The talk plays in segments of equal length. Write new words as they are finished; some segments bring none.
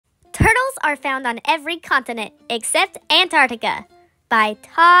Turtles are found on every continent except Antarctica by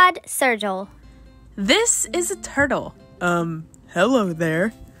Todd Sturgell. This is a turtle. Hello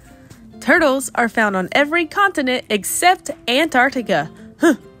there. Turtles are found on every continent except Antarctica.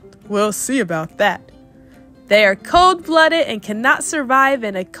 We'll see about that. They are cold-blooded and cannot survive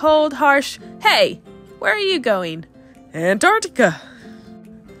in a cold, harsh... Hey, where are you going? Antarctica.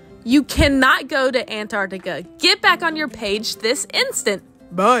 You cannot go to Antarctica. Get back on your page this instant.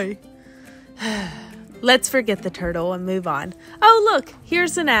 Bye. Let's forget the turtle and move on. Oh, look,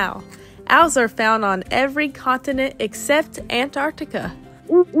 here's an owl. Owls are found on every continent except Antarctica.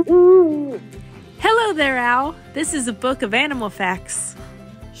 Hello there, owl. This is a book of animal facts.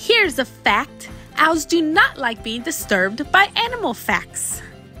 Here's a fact. Owls do not like being disturbed by animal facts.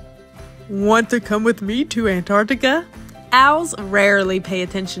 Want to come with me to Antarctica? Owls rarely pay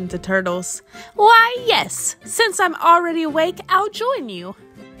attention to turtles. Why, yes. Since I'm already awake, I'll join you.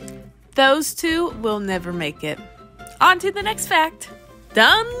 Those two will never make it. On to the next fact.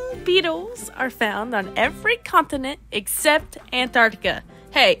 Dung beetles are found on every continent except Antarctica.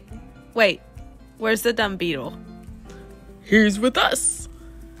 Hey, wait. Where's the dung beetle? He's with us.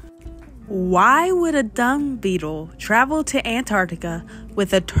 Why would a dung beetle travel to Antarctica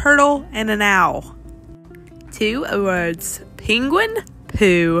with a turtle and an owl? 2 words. Penguin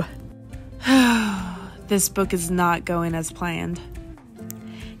poo. This book is not going as planned.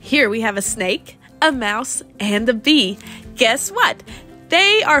 Here we have a snake, a mouse, and a bee. Guess what?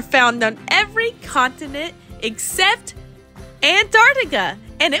 They are found on every continent except Antarctica,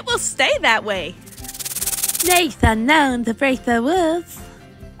 and it will stay that way. Snakes are known to break the rules.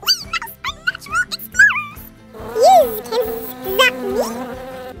 You can stop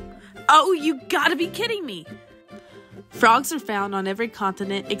me. Oh, you gotta be kidding me. Frogs are found on every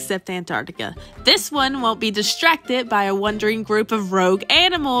continent except Antarctica. This one won't be distracted by a wandering group of rogue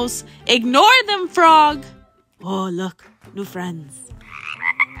animals. Ignore them, frog. Oh, look, new friends.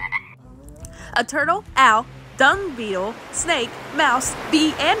 A turtle, owl, dung beetle, snake, mouse,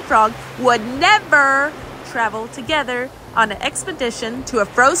 bee, and frog would never travel together on an expedition to a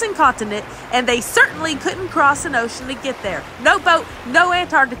frozen continent, and they certainly couldn't cross an ocean to get there. No boat, no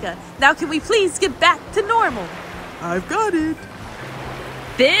Antarctica. Now can we please get back to normal? I've got it.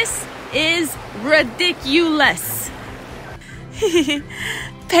 This is ridiculous.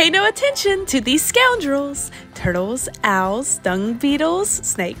 Pay no attention to these scoundrels. Turtles, owls, dung beetles,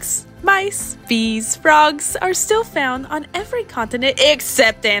 snakes, mice, bees, frogs are still found on every continent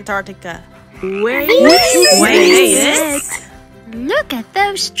except Antarctica. Wait it. Look at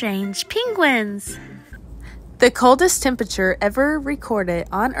those strange penguins. The coldest temperature ever recorded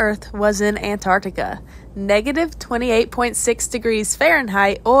on Earth was in Antarctica, negative 28.6 degrees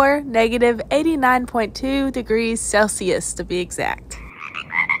Fahrenheit or negative 89.2 degrees Celsius to be exact.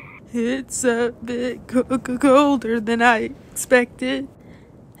 It's a bit colder than I expected.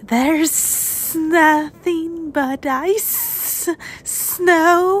 There's nothing but ice,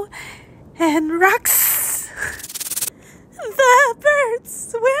 snow, and rocks. The birds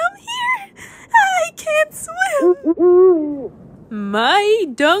swim here. I can't swim. My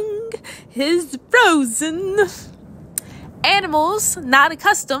dung is frozen. Animals not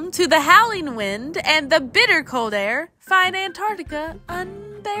accustomed to the howling wind and the bitter cold air find Antarctica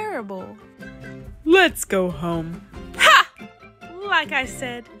unbearable. Let's go home. Ha! Like I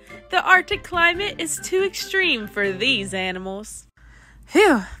said, the Arctic climate is too extreme for these animals.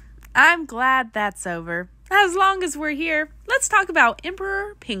 Phew, I'm glad that's over. As long as we're here, let's talk about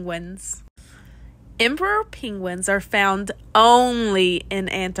emperor penguins. Emperor penguins are found only in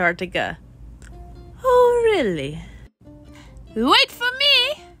Antarctica. Oh, really? Wait for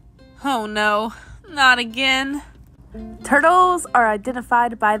me! Oh no, not again. Turtles are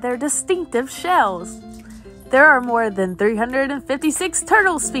identified by their distinctive shells. There are more than 356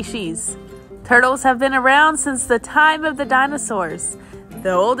 turtle species. Turtles have been around since the time of the dinosaurs.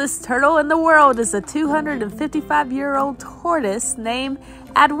 The oldest turtle in the world is a 255-year-old tortoise named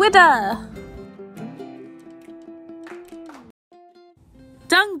Adwita.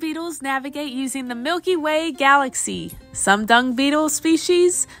 Dung beetles navigate using the Milky Way galaxy. Some dung beetle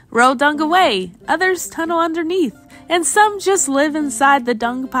species roll dung away, others tunnel underneath, and some just live inside the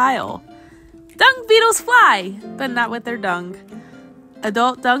dung pile. Dung beetles fly, but not with their dung.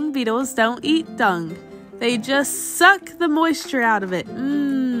 Adult dung beetles don't eat dung. They just suck the moisture out of it.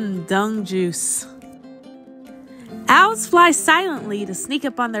 Dung juice. Owls fly silently to sneak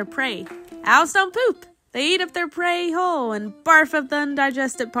up on their prey. Owls don't poop. They eat up their prey whole and barf up the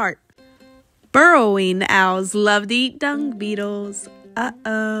undigested part. Burrowing owls love to eat dung beetles.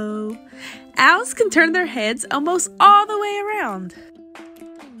 Uh-oh. Owls can turn their heads almost all the way around.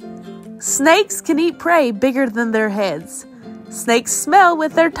 Snakes can eat prey bigger than their heads. Snakes smell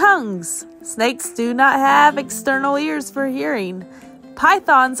with their tongues. Snakes do not have external ears for hearing.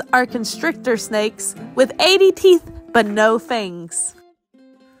 Pythons are constrictor snakes with 80 teeth but no fangs.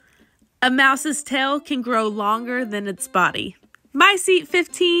 A mouse's tail can grow longer than its body. Mice eat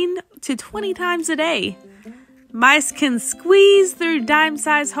 15 to 20 times a day. Mice can squeeze through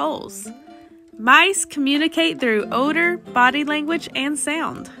dime-sized holes. Mice communicate through odor, body language, and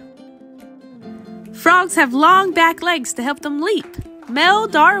sound. Frogs have long back legs to help them leap. Male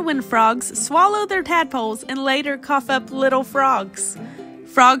Darwin frogs swallow their tadpoles and later cough up little frogs.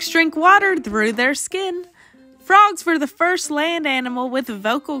 Frogs drink water through their skin. Frogs were the first land animal with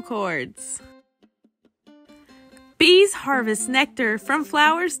vocal cords. Bees harvest nectar from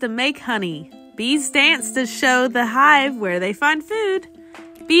flowers to make honey. Bees dance to show the hive where they find food.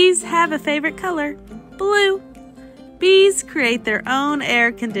 Bees have a favorite color, blue. Bees create their own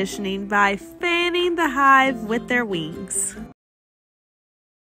air conditioning by fanning the hive with their wings.